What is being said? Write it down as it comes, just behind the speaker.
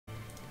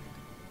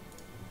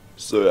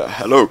So yeah,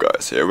 hello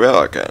guys, here we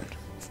are again,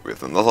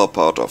 with another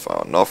part of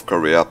our North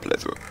Korea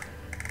playthrough.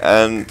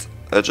 And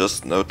I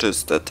just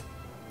noticed that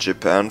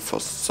Japan for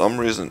some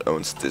reason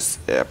owns this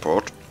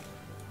airport,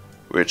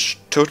 which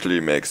totally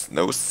makes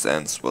no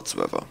sense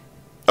whatsoever.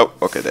 Oh,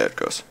 okay, there it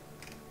goes.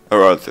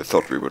 Alright, I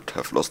thought we would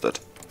have lost it.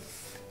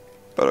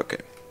 But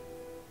okay.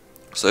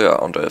 So yeah,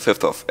 on the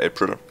 5th of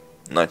April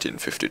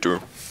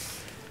 1952,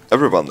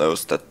 everyone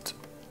knows that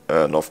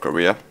North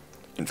Korea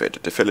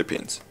invaded the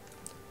Philippines.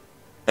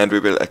 And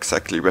we will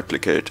exactly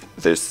replicate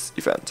this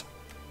event.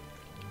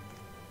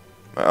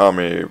 My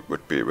army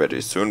would be ready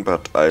soon,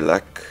 but I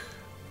lack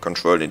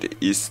control in the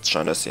East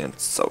China Sea and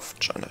South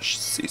China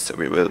Sea, so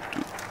we will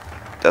do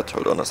that.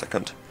 Hold on a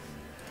second.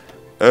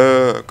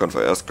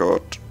 Convoy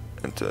escort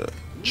into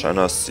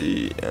China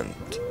Sea and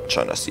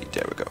China Sea,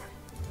 there we go.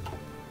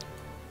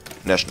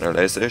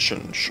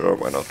 Nationalization, sure,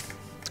 why not?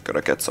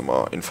 Gonna get some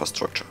more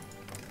infrastructure.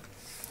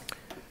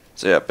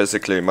 So yeah,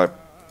 basically my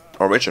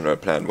original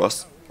plan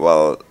was,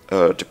 while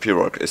the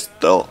Pirogue is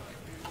still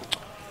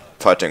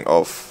fighting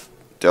off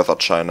the other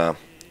China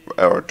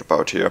right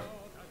about here,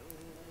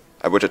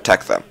 I would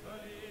attack them.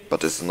 But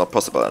this is not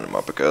possible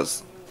anymore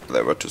because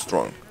they were too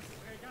strong.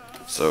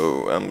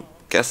 So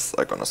guess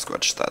I'm gonna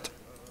scratch that.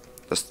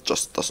 This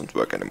just doesn't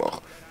work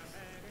anymore.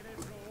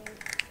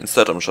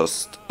 Instead I'm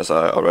just, as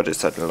I already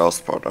said in the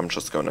last part, I'm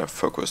just gonna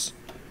focus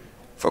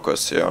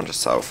here on the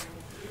south.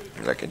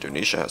 Like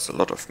Indonesia has a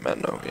lot of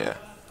men now, yeah,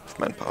 of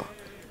manpower.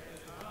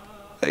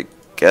 I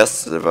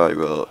guess if I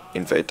will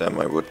invade them,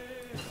 I would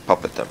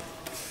puppet them.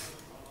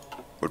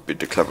 Would be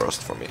the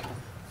cleverest for me,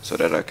 so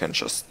that I can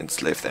just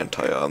enslave the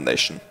entire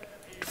nation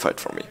to fight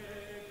for me.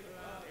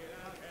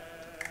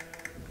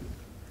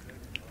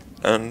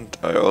 And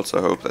I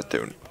also hope that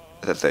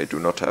they do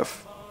not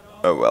have.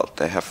 Oh well,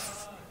 they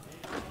have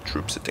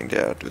troops sitting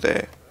there. Do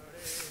they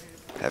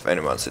have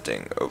anyone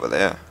sitting over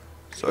there?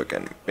 So I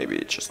can maybe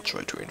just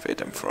try to invade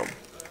them from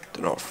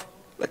the north,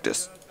 like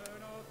this.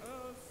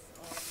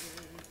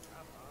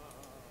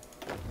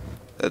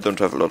 They don't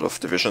have a lot of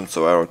divisions,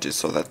 so I already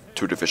saw that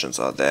 2 divisions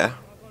are there.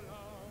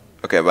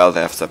 Okay, well,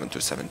 they have 7 to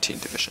 17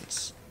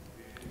 divisions.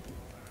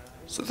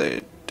 So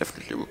they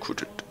definitely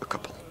recruited a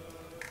couple.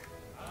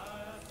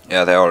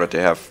 Yeah, they already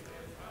have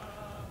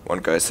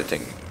 1 guy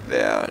sitting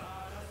there.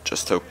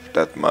 Just hope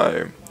that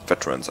my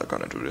veterans are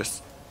gonna do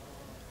this.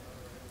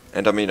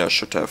 And I mean, I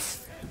should have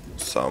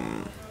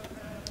some...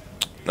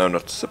 No,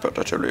 not support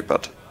artillery,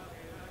 but...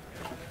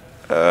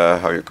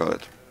 how you call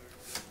it?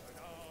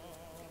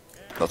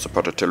 Not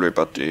support artillery,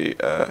 but the,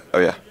 oh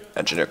yeah,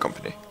 engineer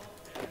company.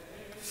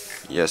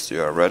 Yes,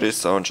 you are ready,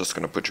 so I'm just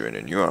gonna put you in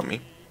a new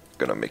army.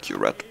 Gonna make you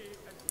red.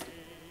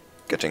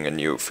 Getting a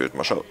new field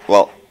marshal.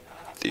 Well,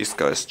 these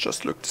guys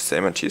just look the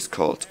same, and he's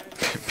called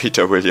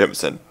Peter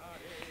Williams and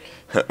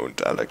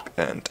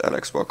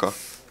Alex Walker.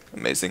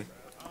 Amazing.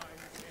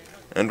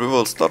 And we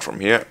will start from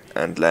here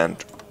and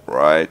land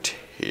right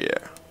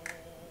here.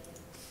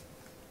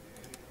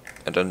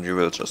 And then you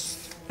will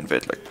just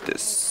invade like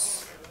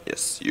this.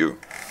 Yes, you.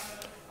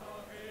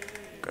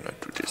 Gonna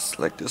do this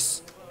like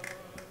this.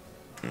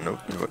 No,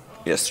 you will.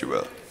 Yes, you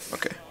will.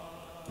 Okay.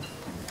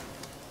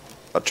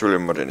 Artillery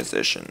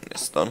modernization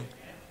is done.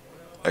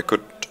 I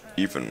could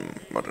even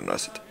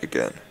modernize it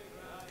again.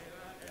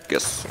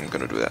 Guess I'm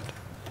gonna do that.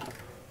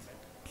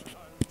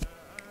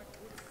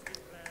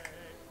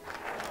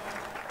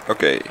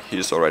 Okay,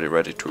 he's already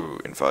ready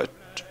to invite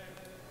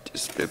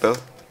these people.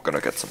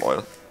 Gonna get some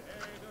oil.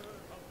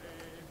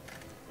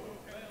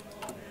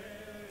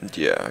 And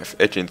yeah, I have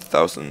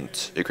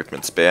 18,000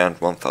 equipment spare and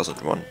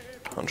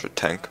 1,100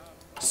 tanks.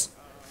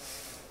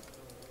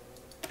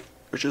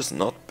 Which is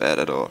not bad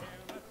at all.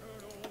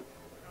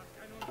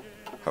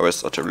 How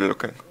is artillery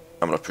looking?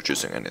 I'm not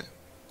producing any.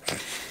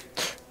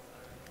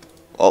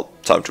 Well,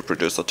 time to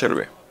produce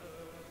artillery.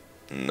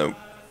 Nope,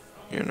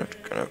 you're not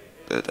gonna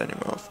build any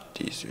more of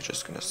these, you're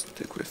just gonna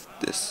stick with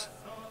this.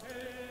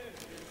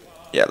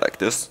 Yeah, like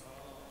this.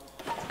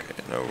 Okay,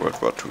 now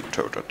World War II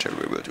total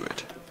artillery will do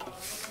it.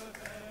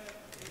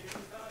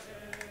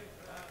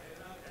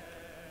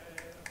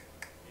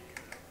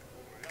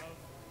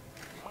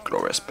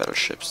 Glorious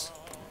battleships.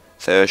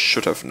 They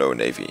should have no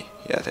navy.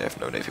 Yeah, they have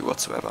no navy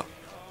whatsoever.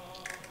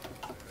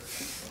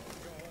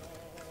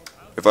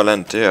 If I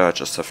land there, I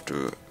just have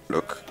to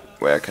look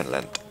where I can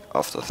land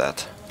after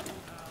that.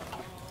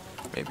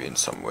 Maybe in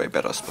some way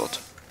better spot.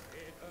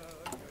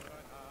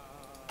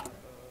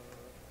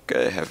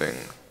 Okay, having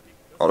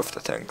all of the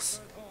tanks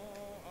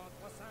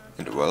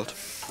in the world.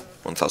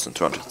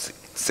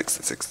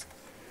 1,266.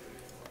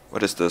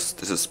 What is this?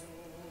 This is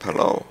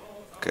Palau.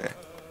 Okay.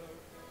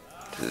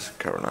 This is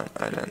Caroline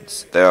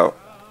Islands.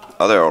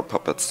 Are they all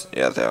puppets?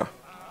 Yeah, they are.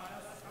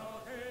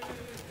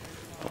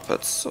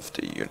 Puppets of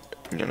the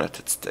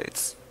United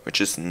States, which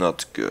is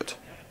not good.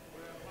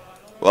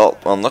 Well,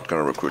 I'm not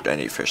gonna recruit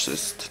any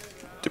fascist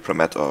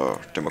diplomat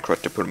or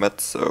democrat diplomat,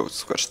 so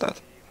scratch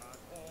that.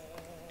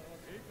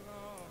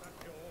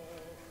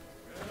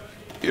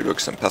 You look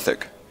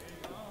sympathetic.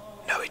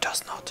 No, he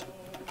does not.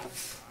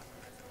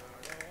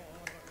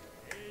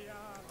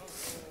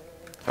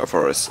 How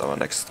far is our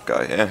next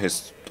guy? Yeah,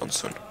 he's done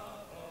soon.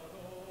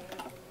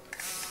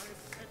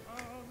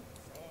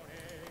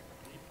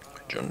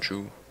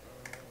 Jeonju.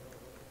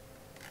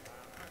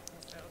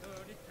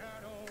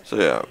 So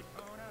yeah,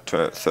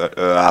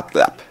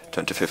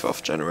 25th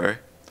of January.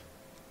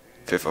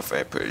 5th of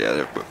April, yeah,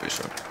 that would be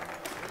soon.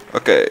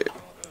 Okay,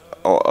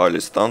 our oil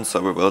is done,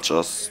 so we will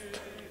just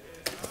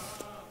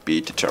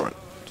be deterrent.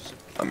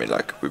 I mean,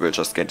 like, we will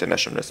just gain the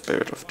national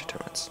spirit of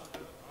deterrence.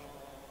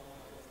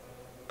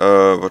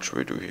 What should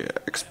we do here?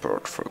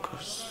 Export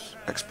focus.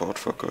 Export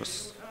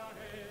focus.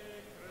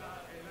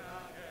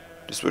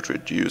 This would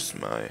reduce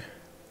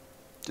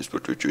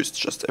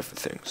just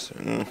everything, so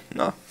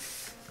nah.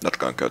 Not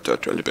gonna get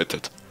that really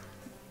limited.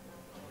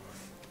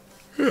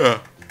 Yeah,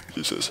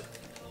 this is.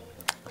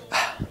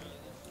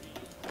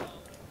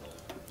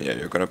 Yeah,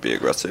 you're gonna be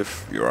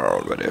aggressive. You are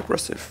already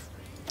aggressive.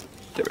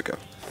 There we go.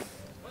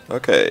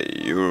 Okay,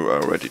 you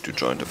are ready to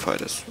join the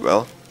fight as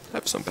well.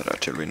 Have some better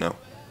artillery now.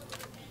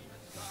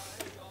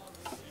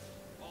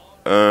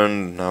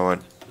 And now I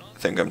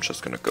think I'm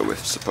just gonna go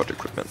with support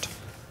equipment.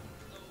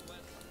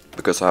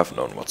 Because I have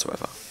none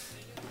whatsoever.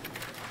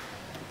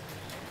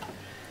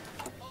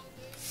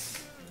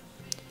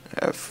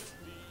 I have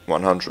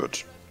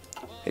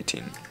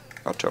 118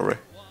 artillery.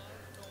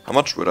 How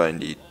much would I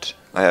need?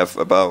 I have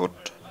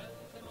about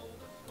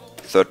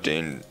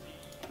 13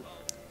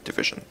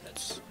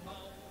 divisions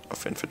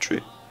of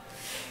infantry.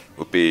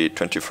 Would be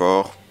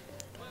 24,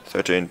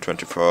 13,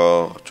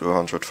 24,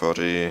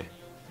 240.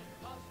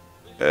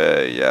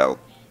 Yeah,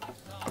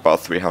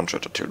 about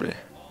 300 artillery.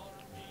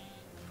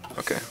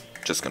 Okay,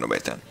 just gonna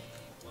wait then.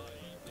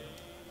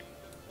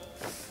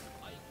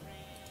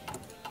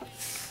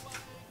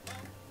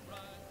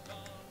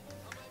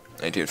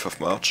 18th of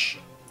March.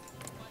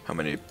 How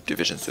many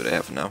divisions do they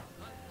have now?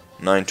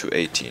 9 to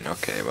 18.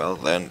 Okay, well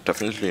then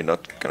definitely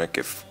not gonna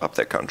give up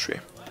their country.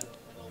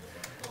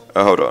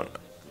 Hold on.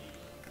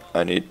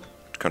 I need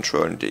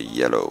control in the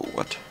yellow.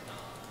 What?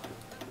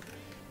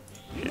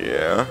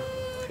 Yeah.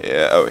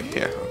 Yeah. Oh,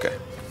 here. Okay.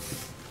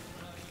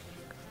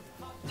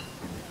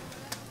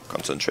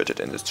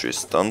 Concentrated industry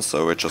is done,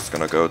 so we're just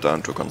gonna go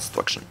down to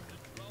construction.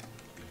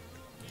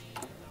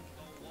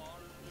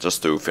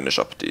 Just to finish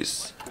up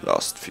these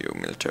last few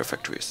military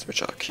factories,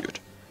 which are cute.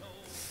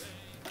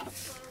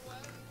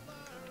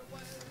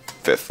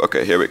 5th,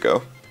 okay, here we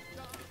go.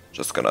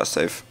 Just gonna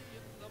save.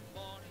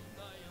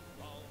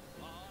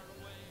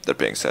 That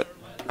being said,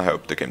 I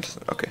hope the game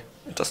doesn't, okay,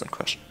 it doesn't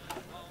crash.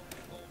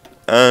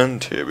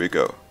 And here we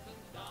go.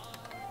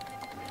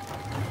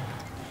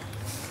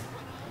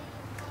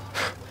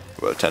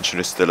 Well, tension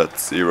is still at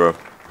 0.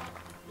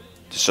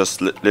 It's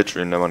just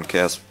literally no one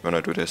cares when I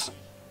do this.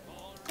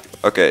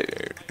 Okay,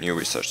 new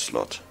research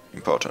slot.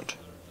 Important.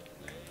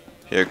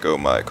 Here go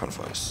my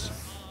convoys.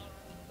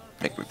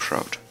 Make me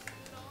proud.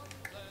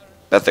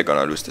 Bet they're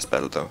gonna lose this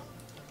battle though.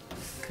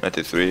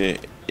 93.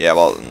 Yeah,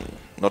 well,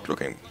 not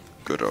looking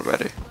good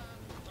already.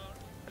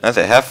 And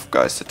they have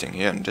guys sitting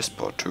here in this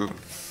port too.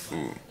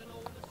 Ooh.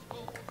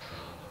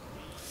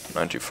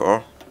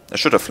 94. I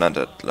should have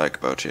landed like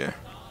about here.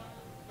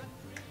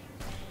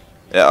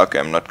 Yeah, okay,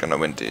 I'm not gonna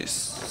win these.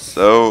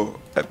 So,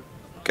 I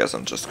guess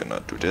I'm just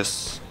gonna do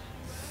this.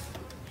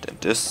 Then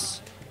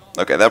this.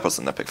 Okay, that was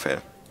an epic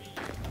fail.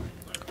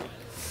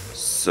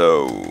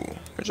 So,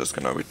 we're just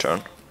gonna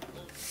return.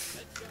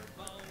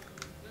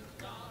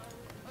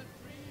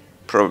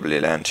 Probably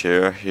land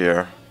here,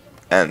 here,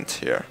 and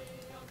here.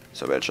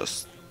 So we'll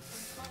just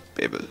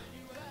be able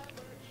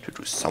to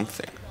do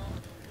something.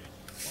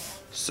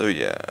 So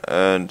yeah,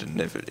 and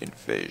naval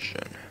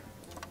invasion.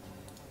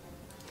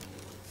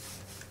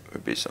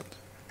 Will be something.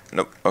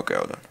 Nope, okay,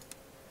 hold on.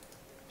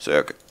 So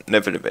okay,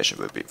 naval invasion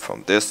will be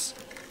from this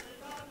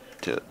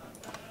to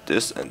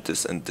this and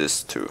this and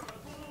this too.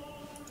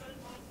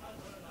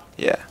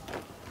 Yeah,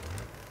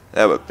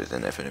 that would be the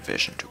naval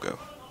invasion to go.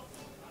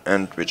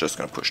 And we're just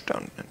gonna push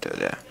down until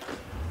there.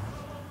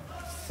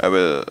 I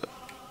will...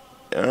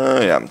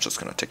 yeah, I'm just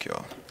gonna take you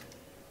all.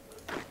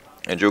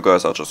 And you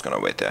guys are just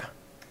gonna wait there.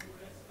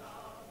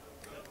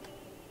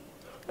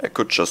 I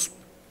could just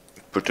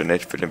put the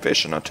naval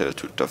invasion until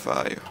to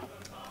Davao.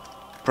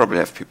 Probably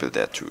have people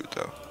there too,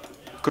 though.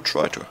 Could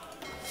try to.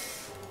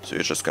 So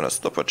you're just gonna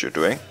stop what you're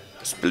doing,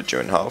 split you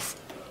in half,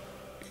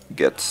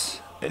 get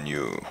a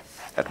new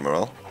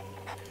admiral.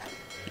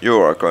 You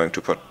are going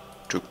to put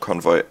to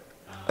convoy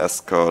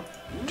escort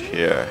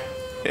here,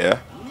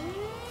 here.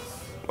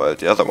 While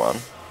the other one,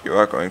 you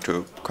are going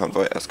to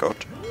convoy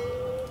escort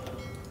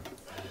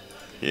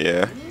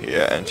here,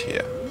 here, and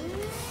here.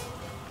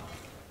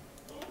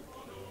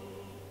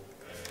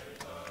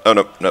 Oh,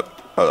 nope, nope,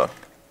 hold on.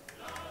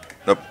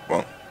 Nope,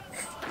 wrong.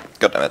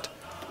 God damn it.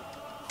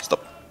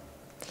 Stop.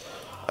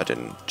 I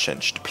didn't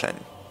change the plan.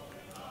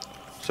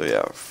 So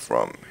yeah,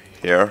 from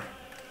here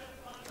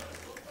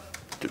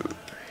to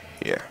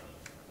here.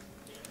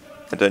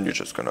 And then you're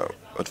just gonna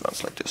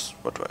advance like this.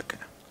 What do I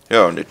care?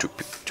 You're only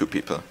two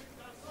people.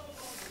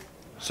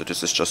 So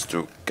this is just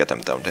to get them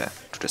down there,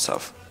 to the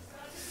south.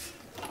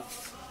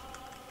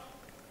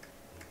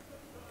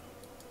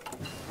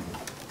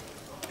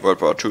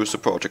 World War II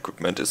support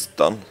equipment is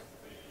done.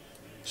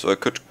 So I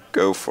could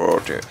go for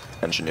the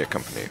engineer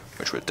company,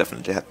 which will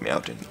definitely help me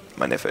out in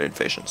my naval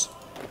invasions.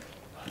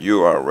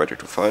 You are ready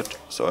to fight,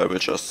 so I will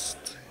just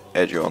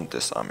add you on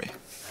this army.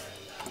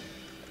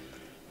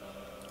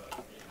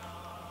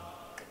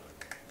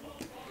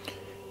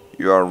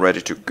 You are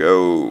ready to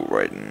go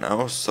right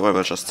now, so I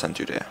will just send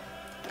you there.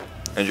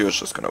 And you're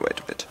just gonna wait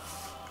a bit.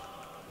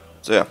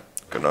 So yeah,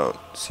 gonna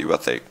see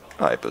what they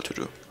are able to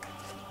do.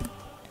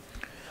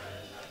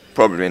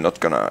 Probably not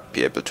gonna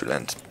be able to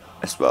land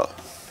as well,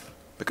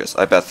 because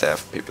I bet they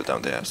have people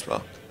down there as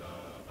well.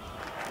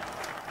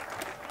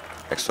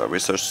 Extra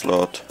research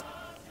slot.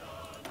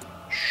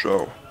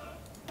 Sure.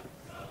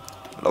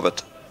 Love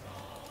it.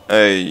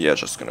 Yeah,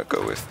 just gonna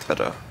go with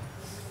better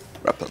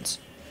weapons.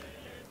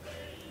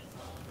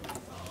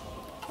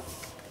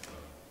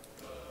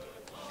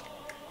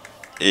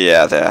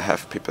 Yeah, they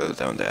have people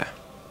down there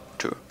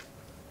too.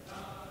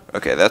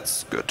 Okay,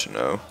 that's good to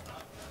know.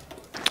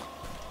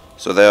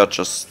 So they are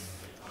just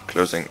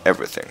closing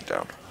everything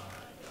down.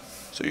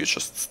 So you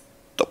just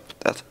stop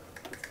that.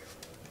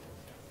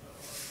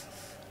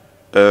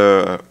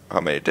 How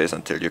many days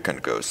until you can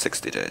go?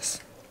 60 days.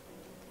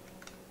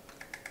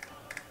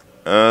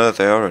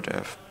 They already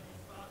have.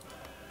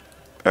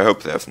 I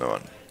hope they have no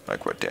one,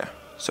 like right there,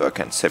 so I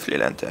can safely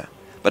land there.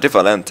 But if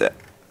I land there,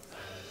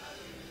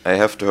 I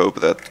have to hope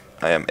that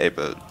I am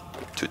able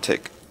to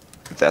take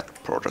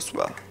that port as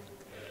well.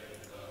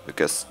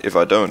 Because if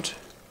I don't,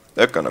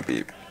 they're gonna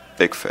be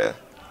big fail.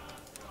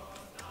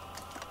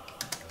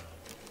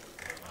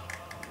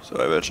 So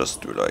I will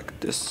just do like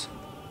this.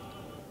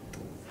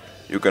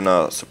 You're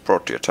gonna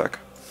support the attack.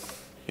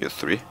 You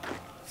 3.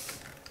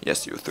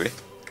 Yes, you 3.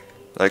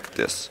 Like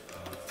this.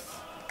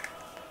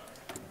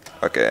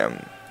 Okay,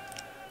 I'm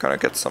gonna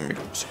get some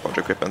support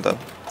equipment then.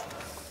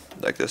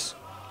 Like this.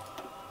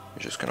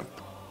 We're just gonna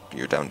put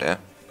you down there.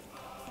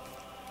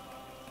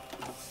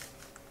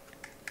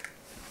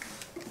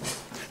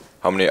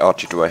 How many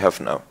RT do I have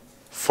now?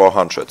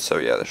 400, so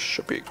yeah, this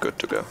should be good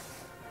to go.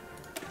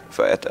 If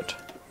I add that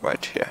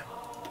right here.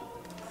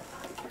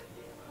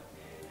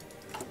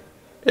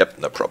 Yep,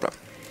 no problem.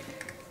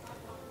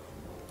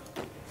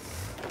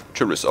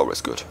 2 is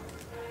always good.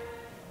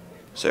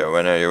 So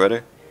when are you ready?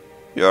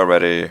 You are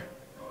ready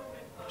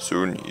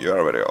soon. You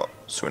are ready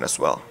soon as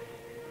well.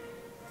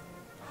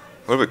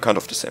 Will be kind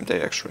of the same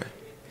day actually.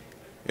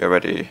 You are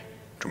ready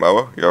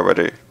tomorrow? You are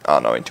ready? Ah,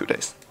 no, in 2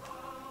 days.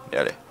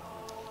 Nearly.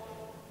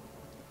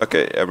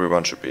 Okay,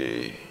 everyone should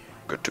be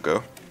good to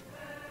go.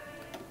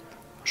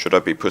 Should I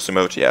be pussy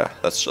mode? Yeah,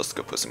 let's just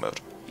go pussy mode.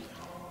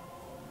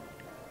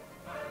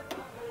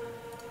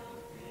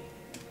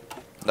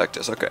 Like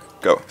this, okay,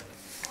 go.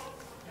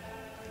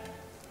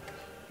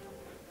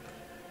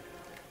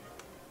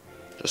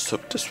 Just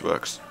hope this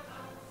works.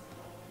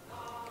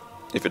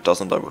 If it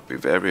doesn't, I would be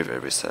very,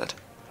 very sad.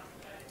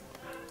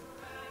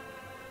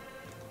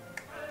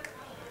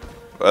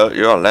 Well,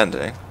 you are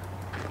landing,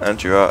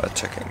 and you are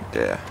attacking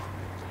there.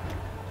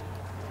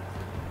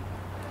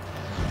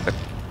 I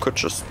could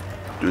just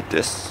do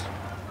this.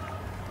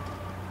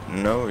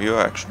 No, you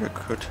actually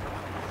could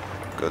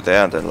go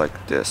there and then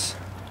like this.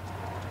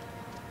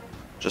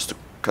 Just to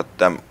cut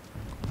them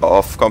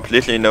off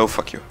completely. No,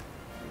 fuck you.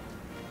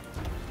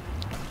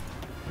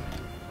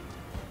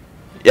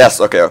 Yes,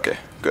 okay, okay.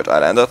 Good, I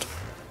landed.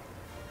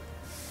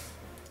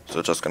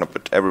 So just gonna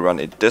put everyone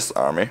in this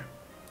army.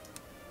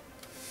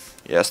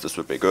 Yes, this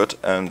would be good,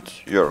 and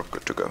you're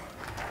good to go.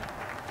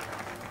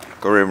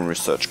 Korean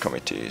Research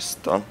Committee is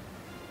done.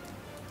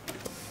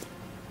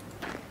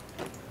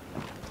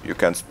 You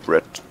can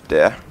spread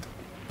there.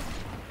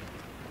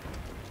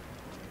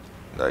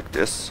 Like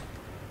this.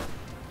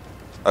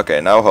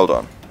 Okay, now hold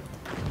on.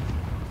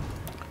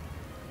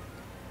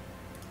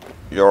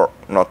 You're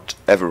not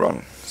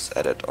everyone's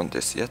added on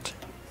this yet.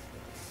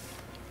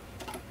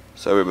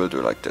 So we will do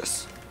like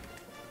this.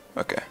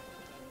 Okay.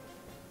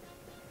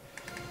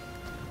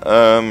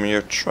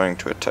 You're trying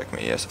to attack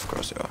me. Yes, of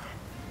course you are.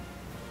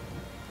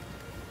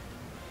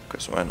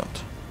 Because why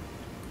not?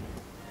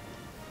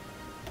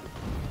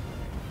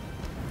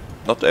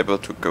 Not able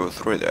to go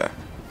through there.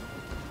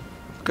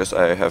 Because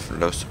I have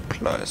low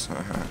supplies.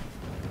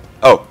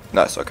 Oh,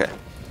 nice, okay.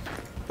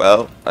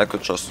 Well, I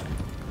could just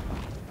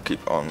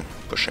keep on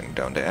pushing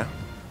down there.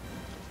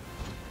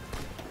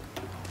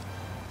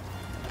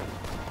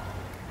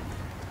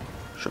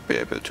 Should be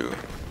able to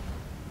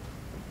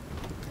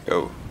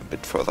go a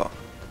bit further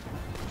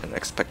than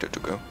expected to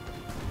go.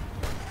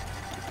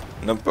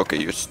 Nope, okay,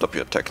 you stop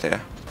your attack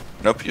there.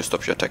 Nope, you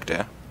stop your attack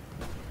there.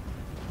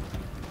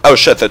 Oh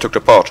shit, they took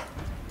the port.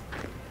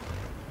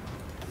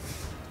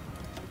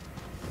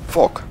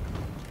 Fuck.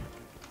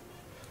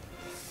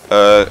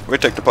 We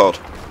take the port.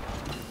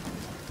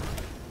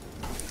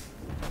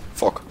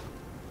 Fuck.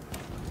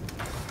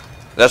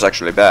 That's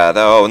actually bad.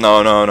 Oh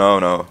no no no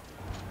no.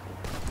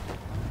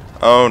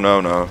 Oh no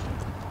no.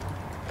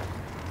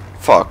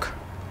 Fuck.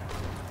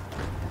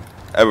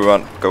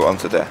 Everyone go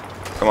onto there.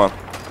 Come on.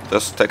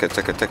 Just take it,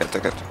 take it, take it,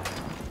 take it.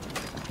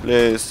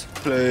 Please,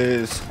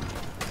 please.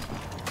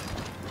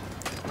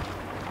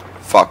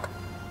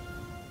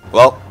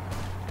 Well,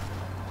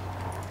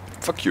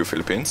 fuck you,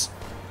 Philippines.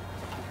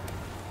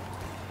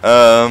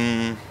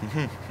 No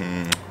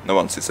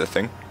one sees a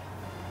thing.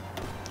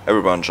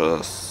 Everyone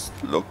just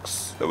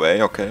looks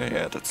away. Okay,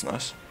 yeah, that's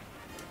nice.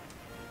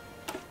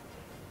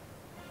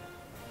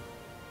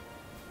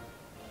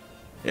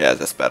 Yeah,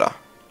 that's better.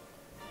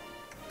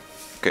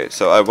 Okay,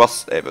 so I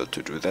was able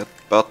to do that,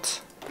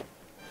 but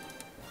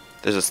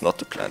this is not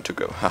the plan to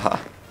go. Haha.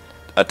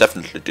 I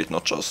definitely did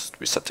not just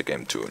reset the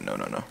game too. No,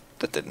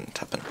 that didn't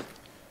happen.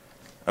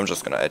 I'm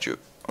just gonna add you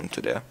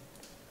onto there.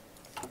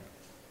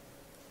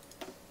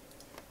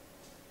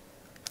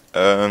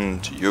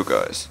 And you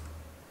guys,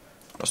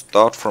 I'll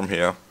start from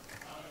here,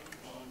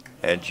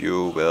 and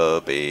you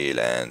will be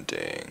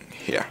landing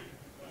here.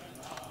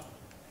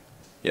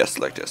 Yes,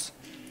 like this.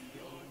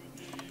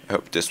 I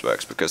hope this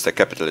works, because the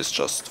capital is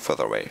just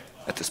further away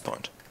at this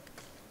point.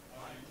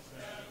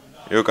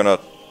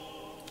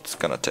 It's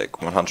gonna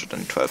take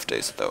 112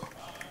 days though,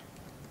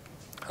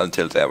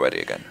 until they're ready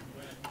again.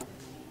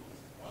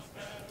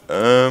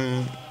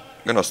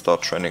 Gonna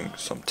start training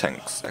some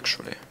tanks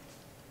actually.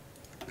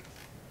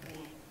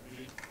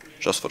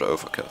 Just for the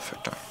overkill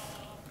factor.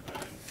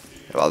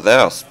 Well, they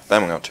are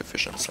spamming out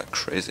divisions like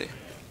crazy,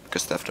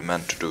 because they have the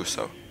man to do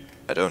so.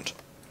 I don't.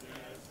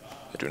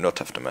 I do not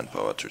have the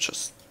manpower to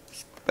just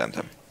spam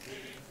them.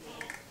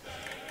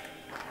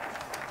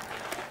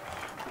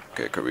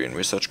 Okay, Korean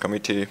Research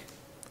Committee.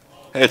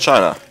 Hey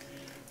China!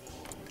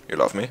 You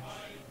love me?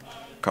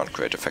 Can't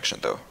create a faction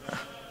though.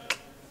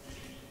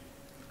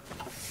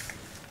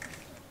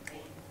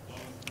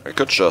 I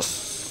could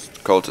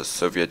just call the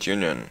Soviet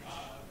Union.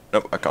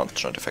 Nope, I can't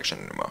join the faction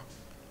anymore.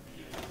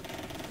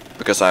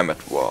 Because I'm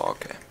at war,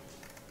 okay.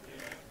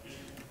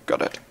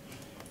 Got it.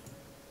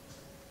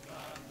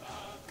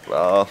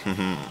 Well,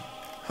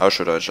 how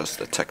should I just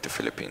attack the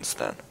Philippines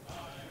then?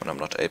 When I'm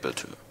not able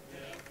to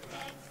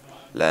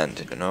land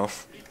in the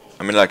north?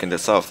 I mean, like in the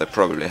south they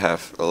probably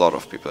have a lot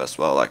of people as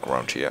well, like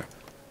around here.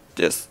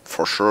 There's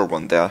for sure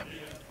one there.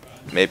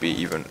 Maybe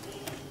even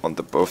on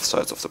the both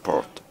sides of the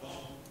port.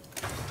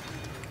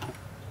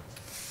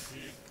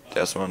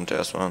 There's one.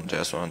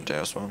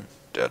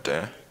 They're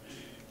there.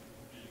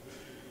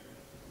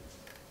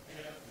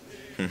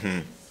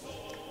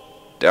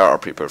 There are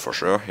people for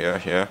sure.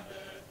 Here.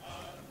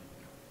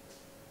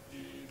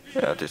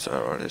 Yeah, these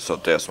are already. So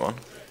there's one.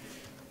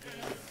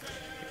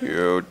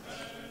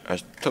 I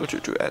told you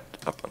to add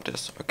up on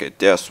this. Okay,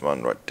 there's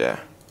one right there.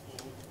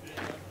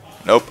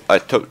 Nope,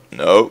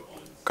 no.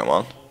 Come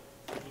on.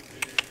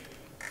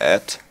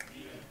 Add.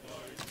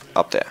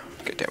 Up there.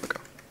 Okay, there we go.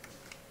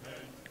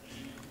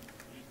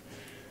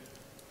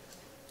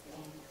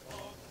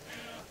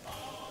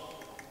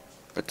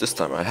 But this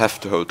time I have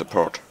to hold the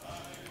port.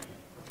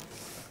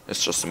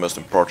 It's just the most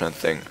important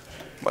thing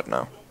right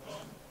now.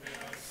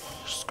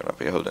 Just gonna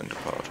be holding the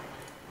port.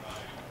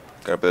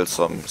 Gonna build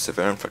some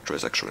civilian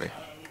factories actually,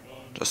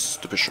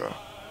 just to be sure.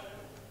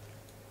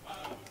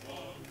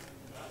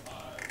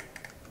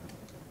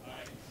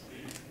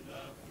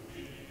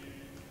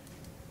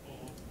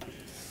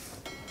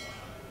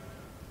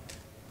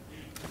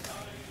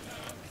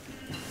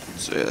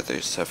 So yeah,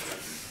 they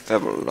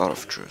have a lot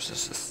of troops.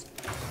 This is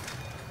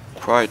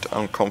quite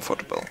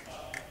uncomfortable.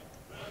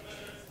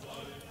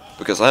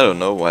 Because I don't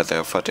know why they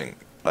are fighting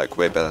like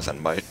way better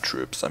than my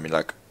troops. I mean,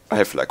 like, I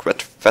have like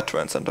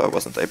veterans and I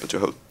wasn't able to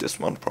hold this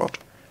one port.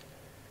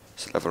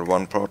 It's level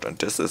 1 port and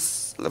this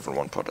is level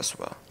 1 port as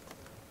well.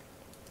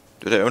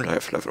 Do they only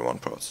have level 1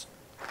 ports?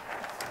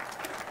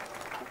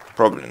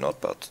 Probably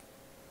not, but...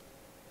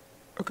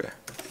 Okay.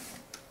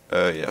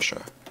 Yeah,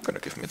 sure. Gonna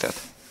give me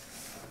that.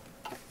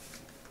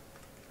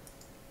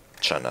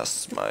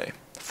 China's my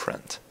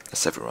friend,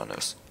 as everyone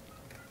knows.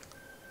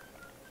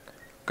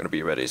 Gonna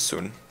be ready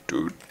soon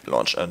to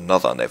launch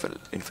another naval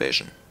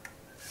invasion.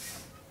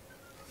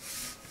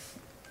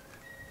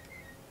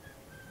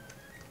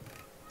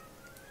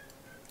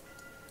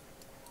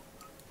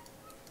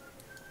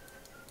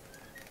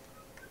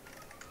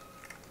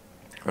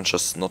 I'm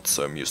just not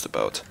so amused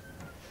about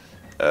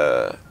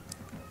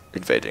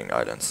invading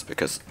islands,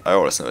 because I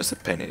always know it's a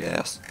pain in the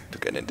ass to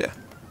get in there.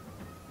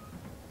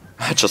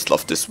 I just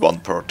love this one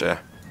port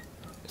there.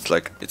 It's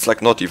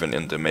like not even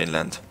in the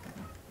mainland.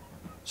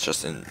 It's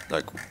just in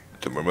like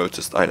the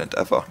remotest island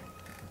ever.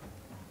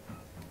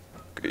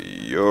 Okay,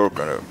 you're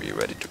gonna be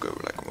ready to go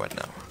like right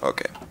now.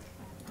 Okay.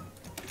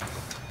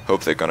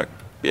 Hope they're gonna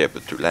be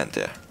able to land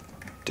there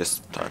this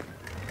time.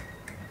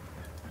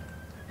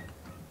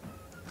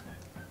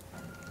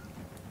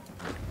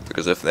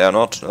 Because if they are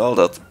not, well,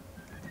 that's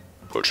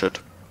bullshit.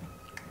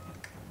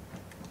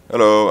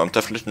 Hello, I'm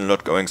definitely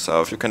not going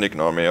south, you can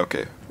ignore me,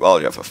 okay. Well,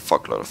 you have a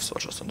fuckload of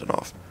soldiers in the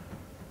north.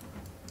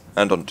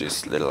 And on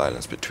these little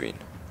islands between.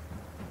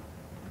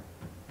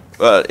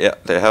 Well, yeah,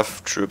 they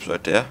have troops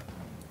right there.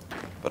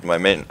 But my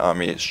main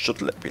army should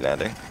be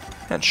landing.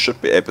 And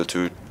should be able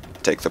to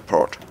take the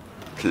port.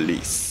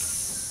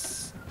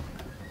 Please.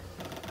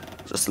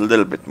 Just a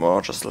little bit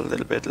more, just a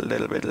little bit.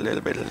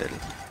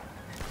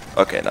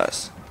 Okay,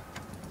 nice.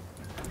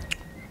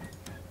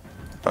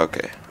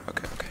 Okay.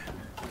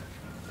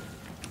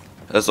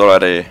 That's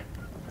already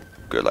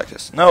good like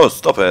this. No,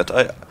 stop it.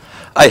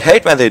 I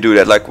hate when they do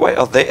that. Like, why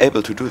are they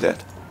able to do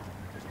that?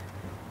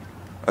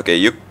 Okay,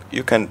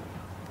 you can...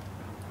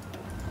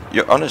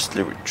 You're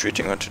honestly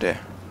retreating onto there.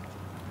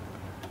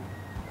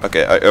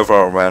 Okay, I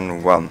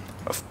overran one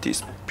of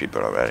these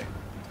people already.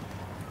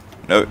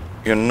 No,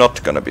 you're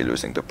not gonna be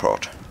losing the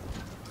port.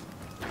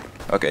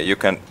 Okay, you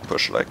can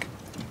push like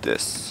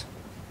this.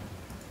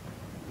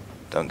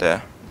 Down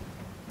there.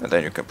 And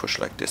then you can push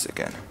like this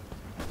again.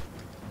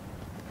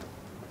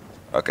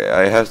 Okay,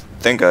 I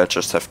think I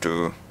just have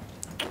to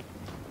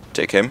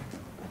take him.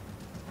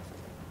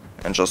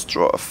 And just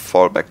draw a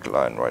fallback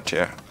line right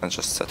here. And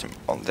just set him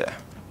on there.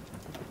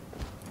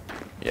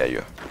 Yeah,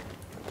 you.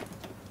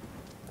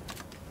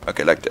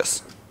 Okay, like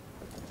this.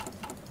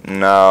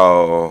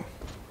 Now,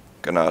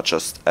 gonna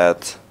just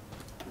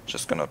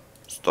gonna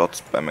start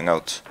spamming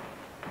out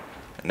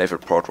a naval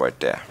port right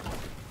there.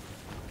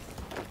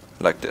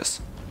 Like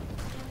this.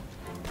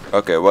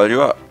 Okay, while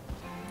you are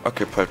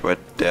occupied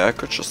right there, I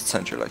could just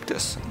send you like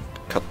this and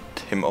cut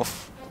him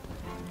off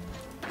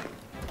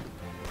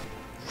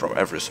from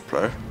every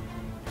supplier.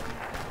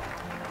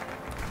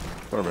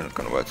 Probably not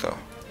gonna work though.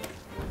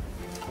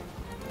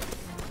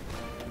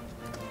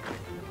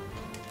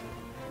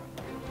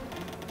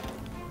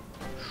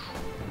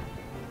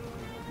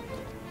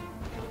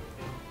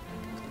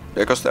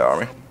 There goes the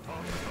army.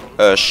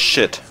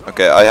 Shit.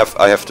 Okay, I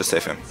have to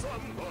save him.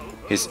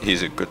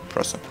 He's a good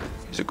person.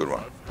 He's a good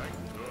one.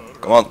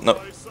 Come on, no.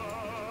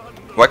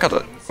 Why can't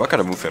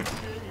I move him?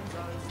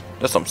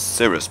 That's some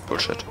serious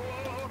bullshit.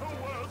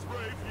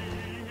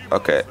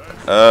 Okay.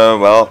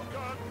 Well,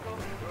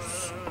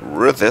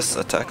 screw this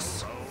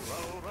attacks.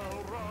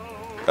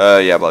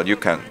 Yeah, well, you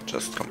can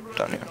just come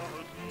down here.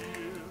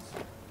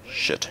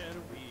 Shit.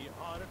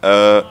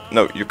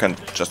 No, you can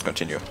just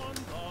continue.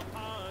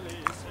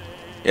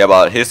 Yeah,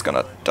 but he's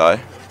gonna die.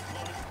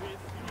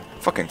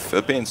 Fucking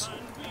Philippines.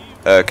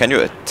 Can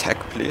you attack,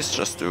 please,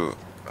 just to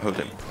hold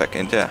him back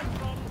in there?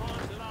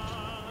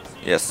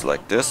 Yes,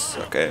 like this.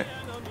 Okay.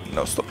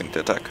 No stopping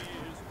the attack.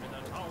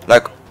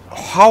 Like,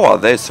 how are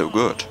they so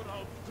good?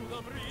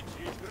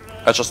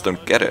 I just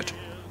don't get it.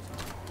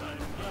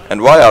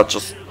 And why are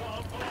just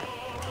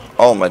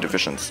all my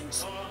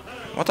divisions...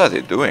 What are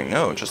they doing?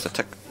 No, just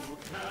attack.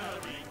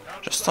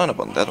 Just stand up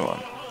on that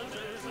one.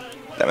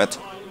 Damn it.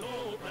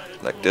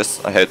 Like this.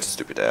 I hate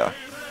stupid air.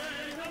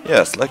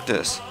 Yes, like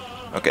this.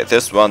 Okay,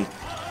 this one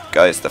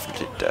guy is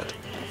definitely dead.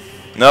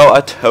 No,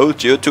 I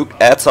told you to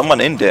add someone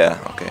in there.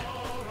 Okay.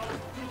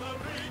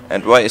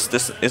 And why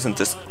isn't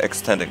this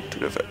extending to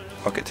the...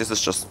 Okay, this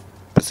is just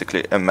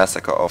basically a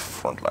massacre of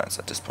front lines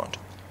at this point.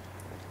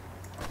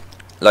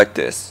 Like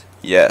this.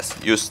 Yes,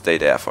 you stay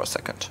there for a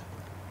second.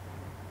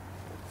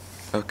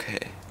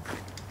 Okay.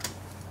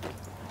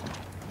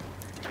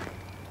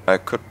 I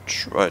could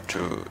try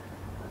to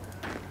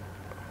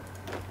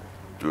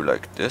do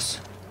like this.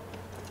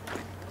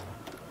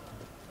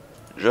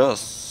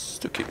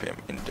 Just to keep him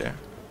in there.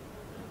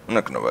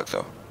 Not gonna work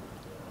though.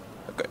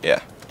 Okay,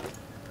 yeah.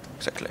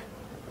 Exactly.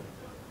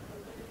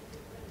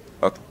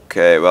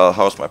 Okay, well,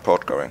 how's my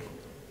port going?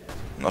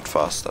 Not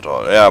fast at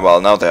all. Yeah,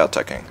 well, now they're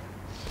attacking.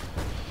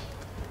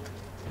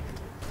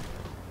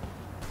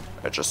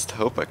 I just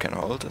hope I can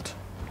hold it.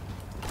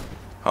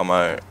 How am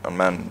I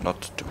unmanned?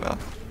 Not too well.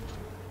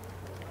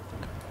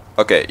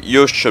 Okay,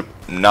 you should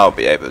now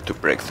be able to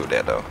break through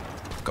there though.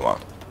 Come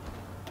on.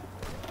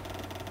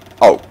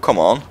 Oh, come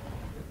on.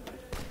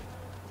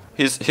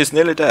 He's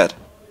nearly dead.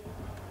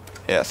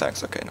 Yeah,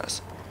 thanks. Okay,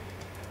 nice.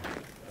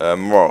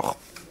 More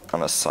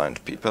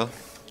unassigned people.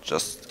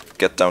 Just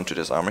get down to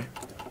this army,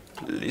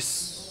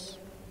 please.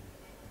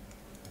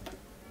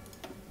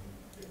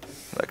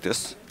 Like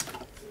this.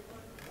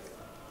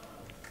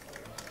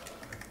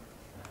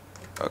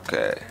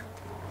 Okay.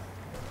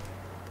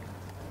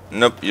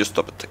 Nope, you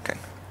stop attacking.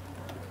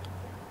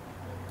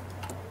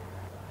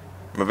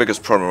 My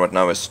biggest problem right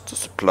now is the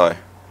supply.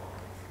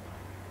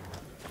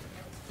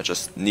 I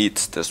just need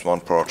this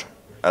one port,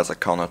 as I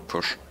cannot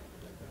push.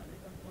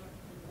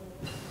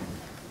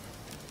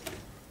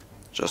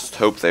 Just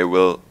hope they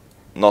will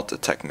not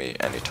attack me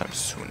anytime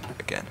soon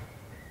again.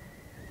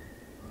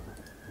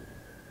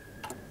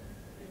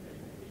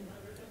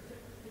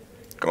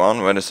 Come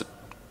on, when is it?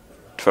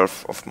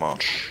 12th of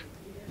March.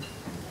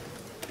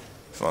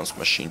 Advanced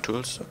machine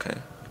tools, okay.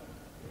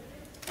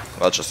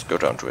 I'll just go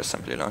down to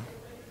assembly line.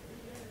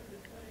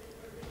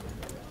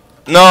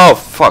 No,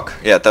 fuck!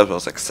 Yeah, that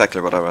was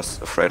exactly what I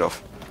was afraid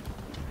of.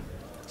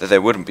 That they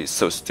wouldn't be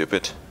so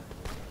stupid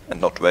and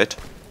not wait.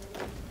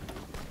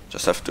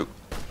 Just have to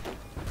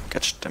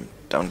catch them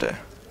down there.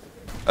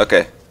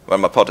 Okay, well,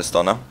 my pot is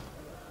done now.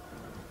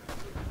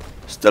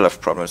 Still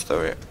have problems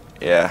though.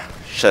 Yeah,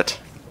 shit.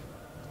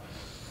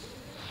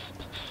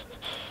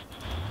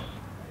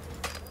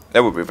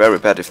 That would be very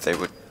bad if they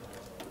would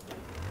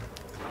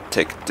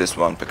take this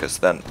one, because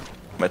then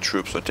my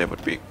troops right there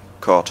would be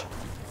caught.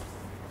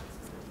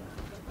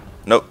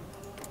 Nope.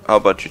 How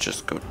about you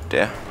just go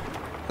there?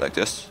 Like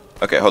this?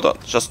 Okay, hold on.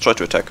 Just try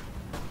to attack.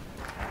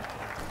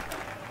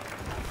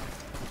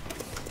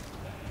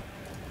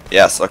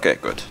 Yes, okay,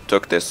 good.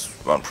 Took this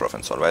one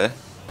province already.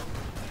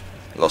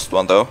 Lost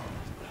one though.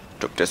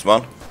 Took this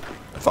one.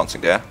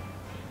 Advancing there.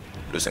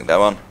 Losing that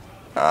one.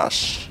 Ah,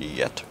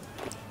 shit.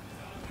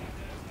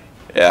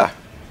 Yeah.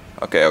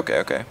 Okay, okay,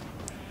 okay.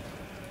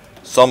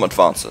 Some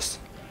advances.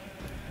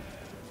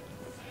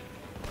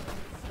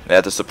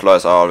 Yeah, the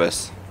supplies are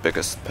always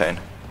biggest pain.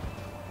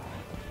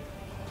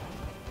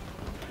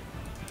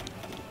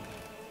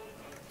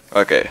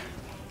 Okay.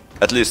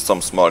 At least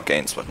some small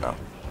gains right now.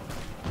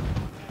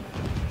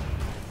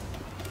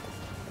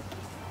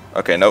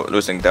 Okay, no,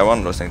 losing that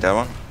one, losing that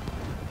one.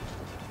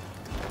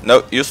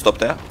 No, you stop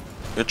there.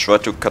 You try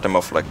to cut him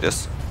off like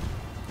this.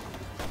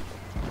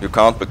 You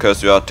can't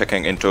because you are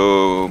attacking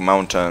into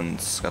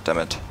mountains. God damn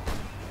it.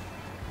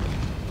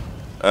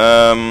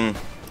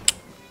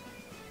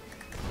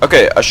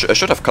 Okay, I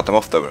should have cut them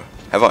off though.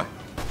 Have I?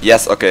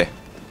 Yes, okay.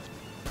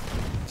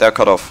 They're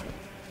cut off.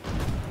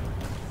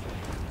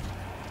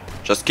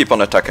 Just keep on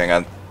attacking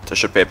and they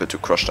should be able to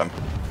crush them.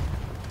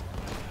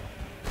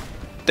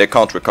 They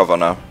can't recover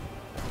now.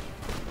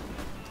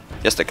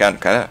 Yes, they can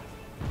they?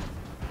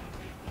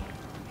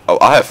 Oh,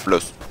 I have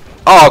lost.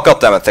 Oh, god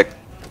damn it,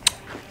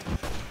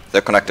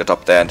 they're connected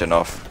up there and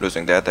enough.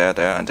 Losing there, there,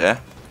 there, and there.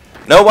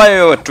 No, why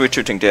are you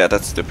retreating there?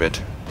 That's stupid.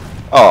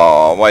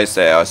 Oh, why is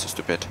they so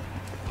stupid?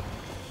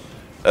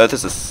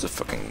 This is a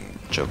fucking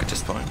joke at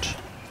this point.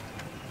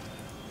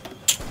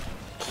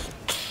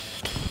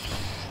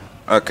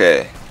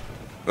 Okay.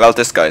 Well,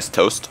 this guy is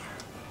toast.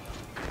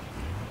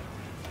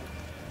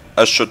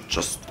 I should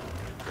just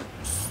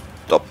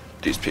stop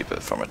these people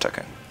from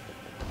attacking.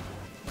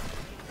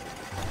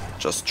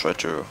 Just try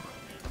to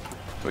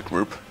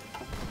regroup.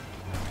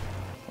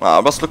 Wow, I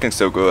was looking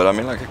so good. I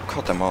mean, like, I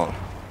caught them all.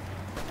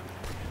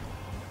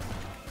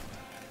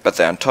 But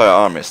the entire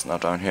army is now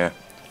down here.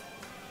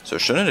 So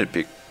shouldn't it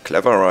be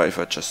cleverer if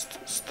I just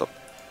stop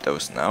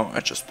those now? I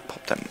just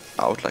pop them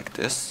out like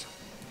this.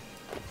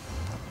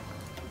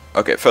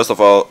 Okay, first of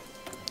all,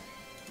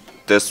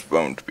 this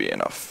won't be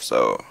enough,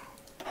 so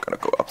I'm gonna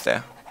go up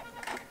there.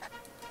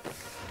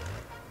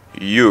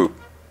 You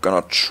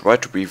gonna try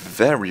to be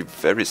very,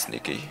 very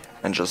sneaky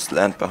and just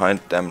land behind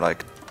them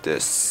like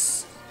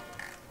this.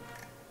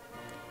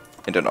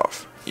 In the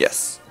north,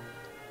 yes.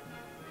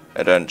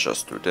 And then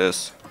just do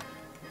this.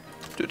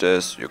 Do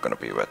this, you're gonna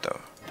be red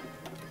though.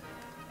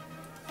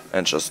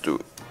 And just do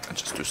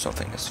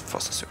something as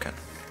fast as you can.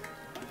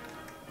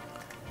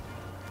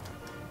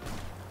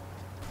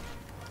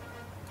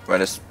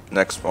 When is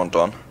next one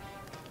done?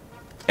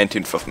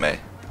 18th of May.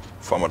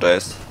 4 more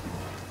days.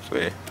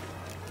 3.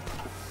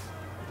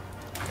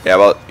 Yeah,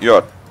 well,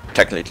 you're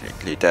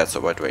technically dead, so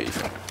why do I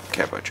even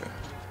care about you?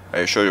 Are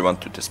you sure you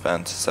want to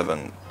disband?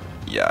 7?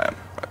 Yeah, I am.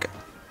 Okay.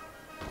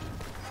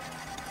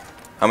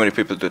 How many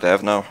people do they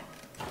have now?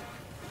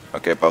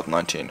 Okay, about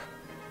 19.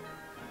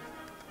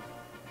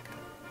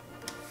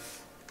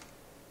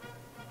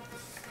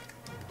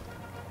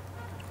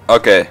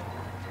 Okay,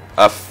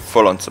 I've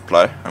full on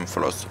supply. I'm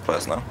full of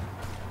supplies now.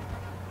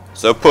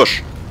 So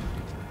push!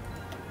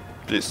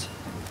 Please.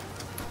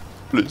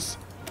 Please.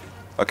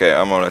 Okay,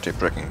 I'm already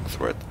breaking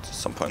through at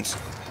some points.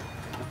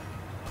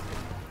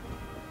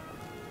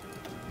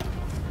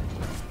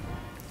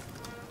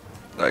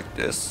 Like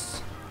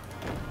this.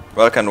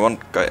 Well, can one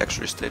guy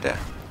actually stay there?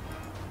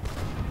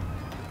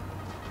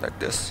 Like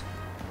this.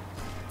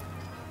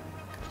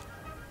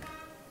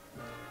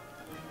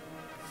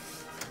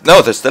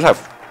 No, they still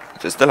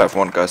have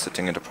one guy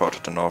sitting in the port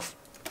at the north.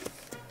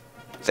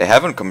 They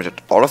haven't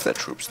committed all of their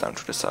troops down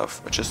to the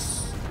south, which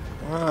is...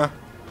 I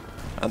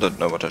don't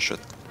know what I should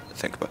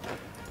think about.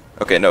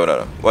 Okay, no.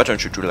 Why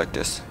don't you do like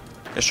this?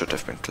 You should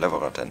have been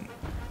cleverer than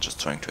just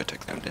trying to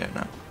attack them there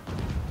now.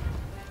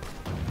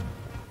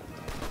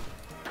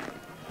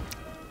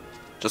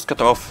 Just cut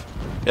them off.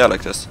 Yeah,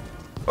 like this.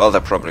 Well,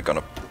 they're probably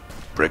gonna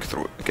break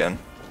through again.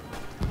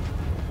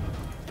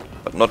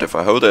 But not if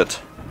I hold it.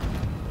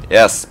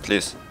 Yes,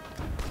 please.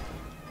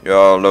 You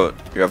are low.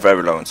 You are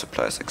very low in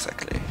supplies,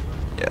 exactly.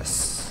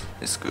 Yes,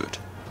 it's good.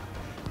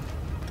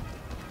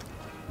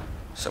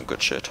 Some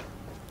good shit.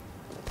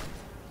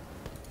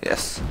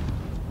 Yes.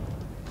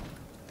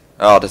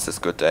 Oh, this is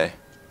good day.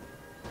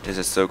 This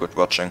is so good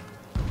watching.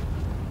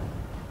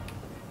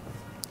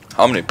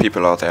 How many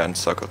people are there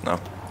encircled now?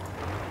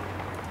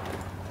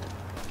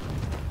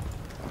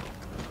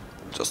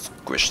 Just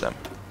squish them.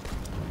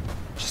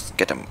 Just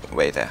get them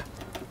away there.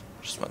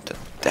 Just want them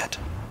dead.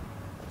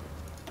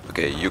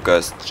 Okay, you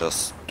guys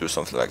just do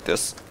something like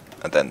this,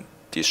 and then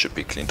these should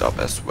be cleaned up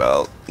as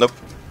well. Nope.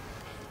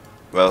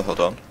 Well, hold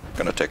on. I'm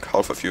gonna take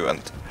half of you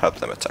and help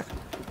them attack.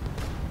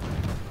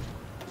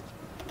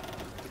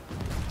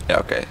 Yeah,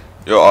 okay.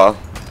 You are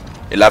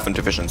 11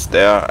 divisions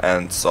there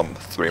and some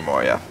 3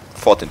 more, yeah.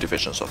 14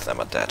 divisions of them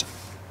are dead.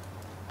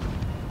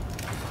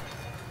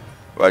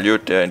 While you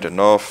there in the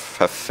north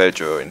have failed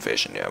your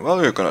invasion, yeah.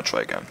 Well, you're gonna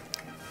try again.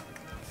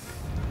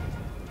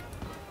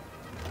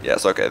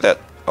 Yes, okay,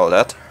 all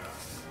that.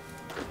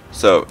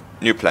 So,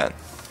 new plan.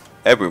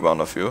 Every one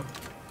of you,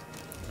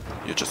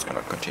 you're just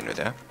gonna continue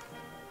there.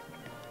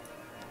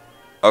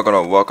 I'm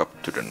gonna walk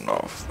up to the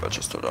north, but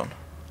just hold on.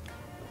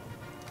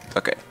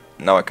 Okay,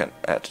 now I can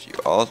add you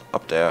all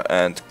up there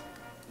and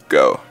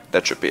go.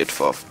 That should be it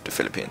for the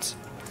Philippines.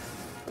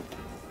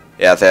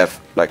 Yeah, they have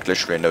like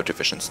literally no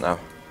divisions now.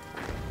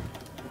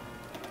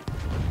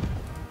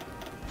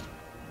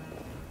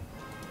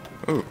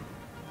 Ooh.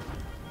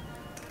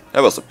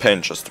 That was a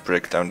pain just to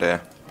break down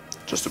there.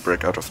 Just to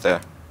break out of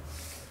there.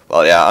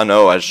 Well, yeah, I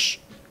know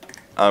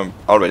I'm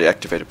already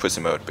activated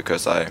pussy mode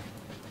because I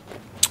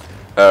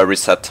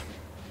reset.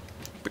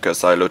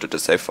 Because I loaded the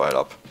save file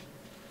up.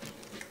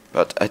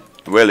 But I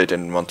really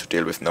didn't want to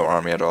deal with no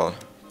army at all.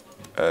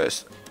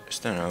 Is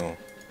there no...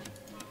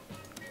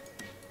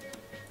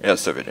 Yeah,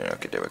 Soviet Union,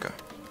 okay, there we go.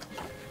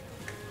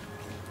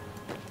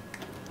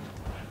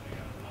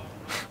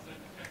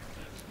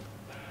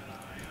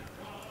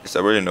 Is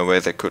there really no way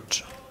they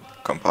could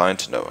combine?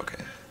 No,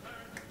 okay.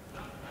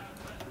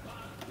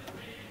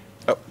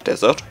 Oh,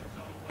 desert?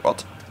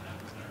 What?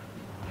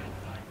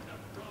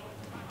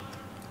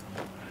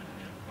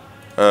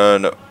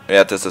 No.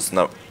 Yeah, this is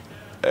not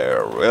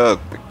a real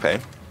big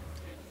pain.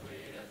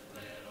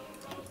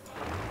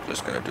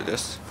 Just gonna do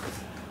this.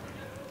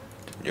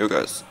 You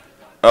guys.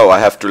 Oh, I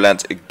have to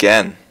land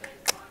again.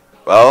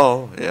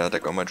 Well, yeah, there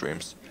go my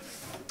dreams.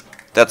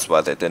 That's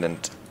why they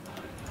didn't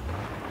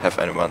have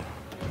anyone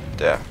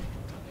there.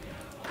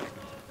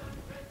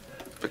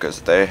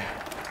 Because they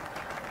have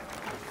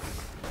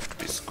to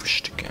be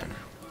squished again.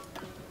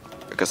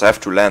 Because I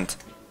have to land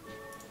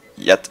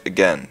yet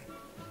again.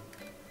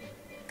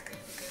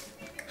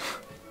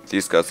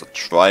 These guys are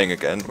trying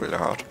again really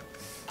hard.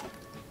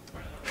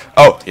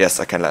 Oh, yes,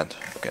 I can land.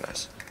 Okay,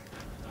 nice.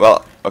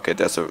 Well, okay,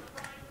 there's a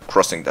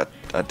crossing that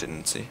I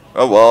didn't see.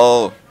 Oh,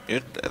 well,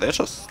 they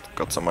just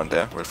got someone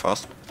there real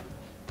fast.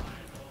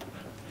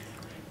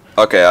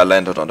 Okay, I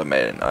landed on the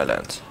main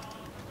island.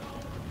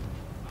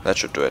 That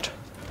should do it.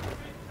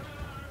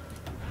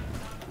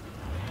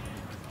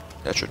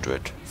 That should do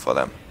it for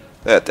them.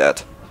 They're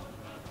dead.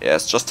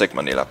 Yes, just take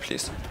Manila,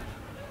 please.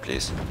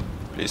 Please.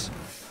 Please.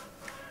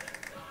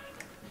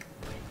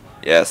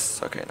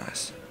 Yes, okay,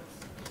 nice.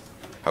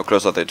 How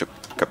close are they to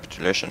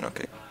capitulation?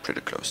 Okay, pretty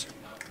close.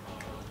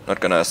 Not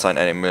gonna assign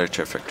any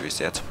military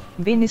factories yet.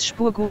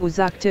 Venus-Spurgo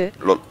sagte,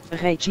 Lol.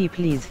 Reggie,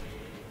 please.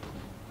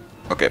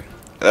 Okay,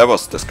 that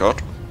was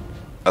Discord.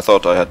 I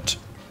thought I had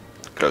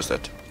closed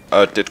it.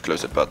 I did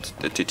close it, but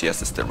the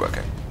TTS is still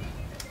working.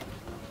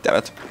 Damn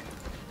it.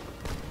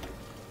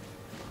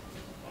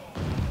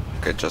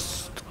 Okay,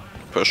 just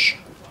push.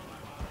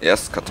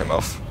 Yes, cut him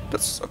off.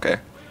 That's okay.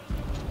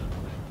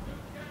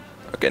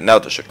 Okay, now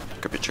they should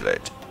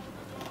capitulate.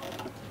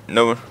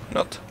 No,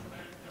 not.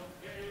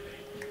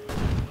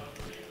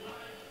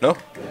 No?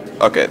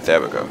 Okay,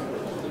 there we go.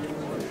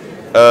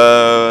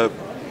 Oh,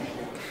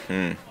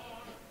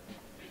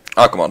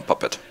 come on,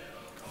 puppet.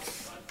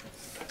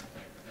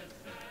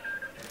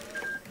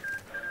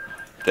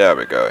 There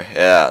we go.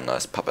 Yeah,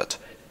 nice puppet.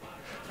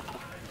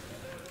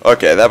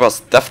 Okay, that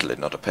was definitely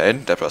not a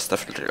pain. That was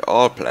definitely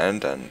all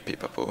planned and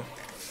peepapoo.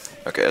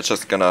 Okay, I'm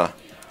just gonna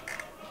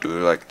do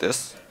like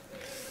this.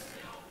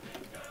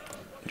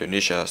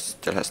 Indonesia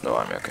still has no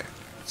army, okay.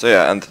 So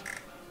yeah, and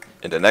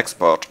in the next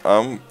part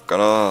I'm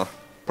gonna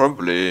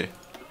probably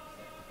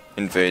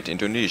invade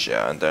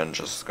Indonesia and then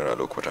just gonna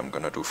look what I'm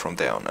gonna do from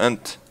there on.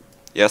 And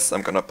yes,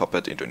 I'm gonna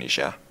puppet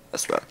Indonesia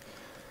as well.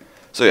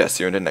 So yeah,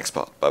 see you in the next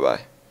part. Bye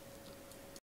bye.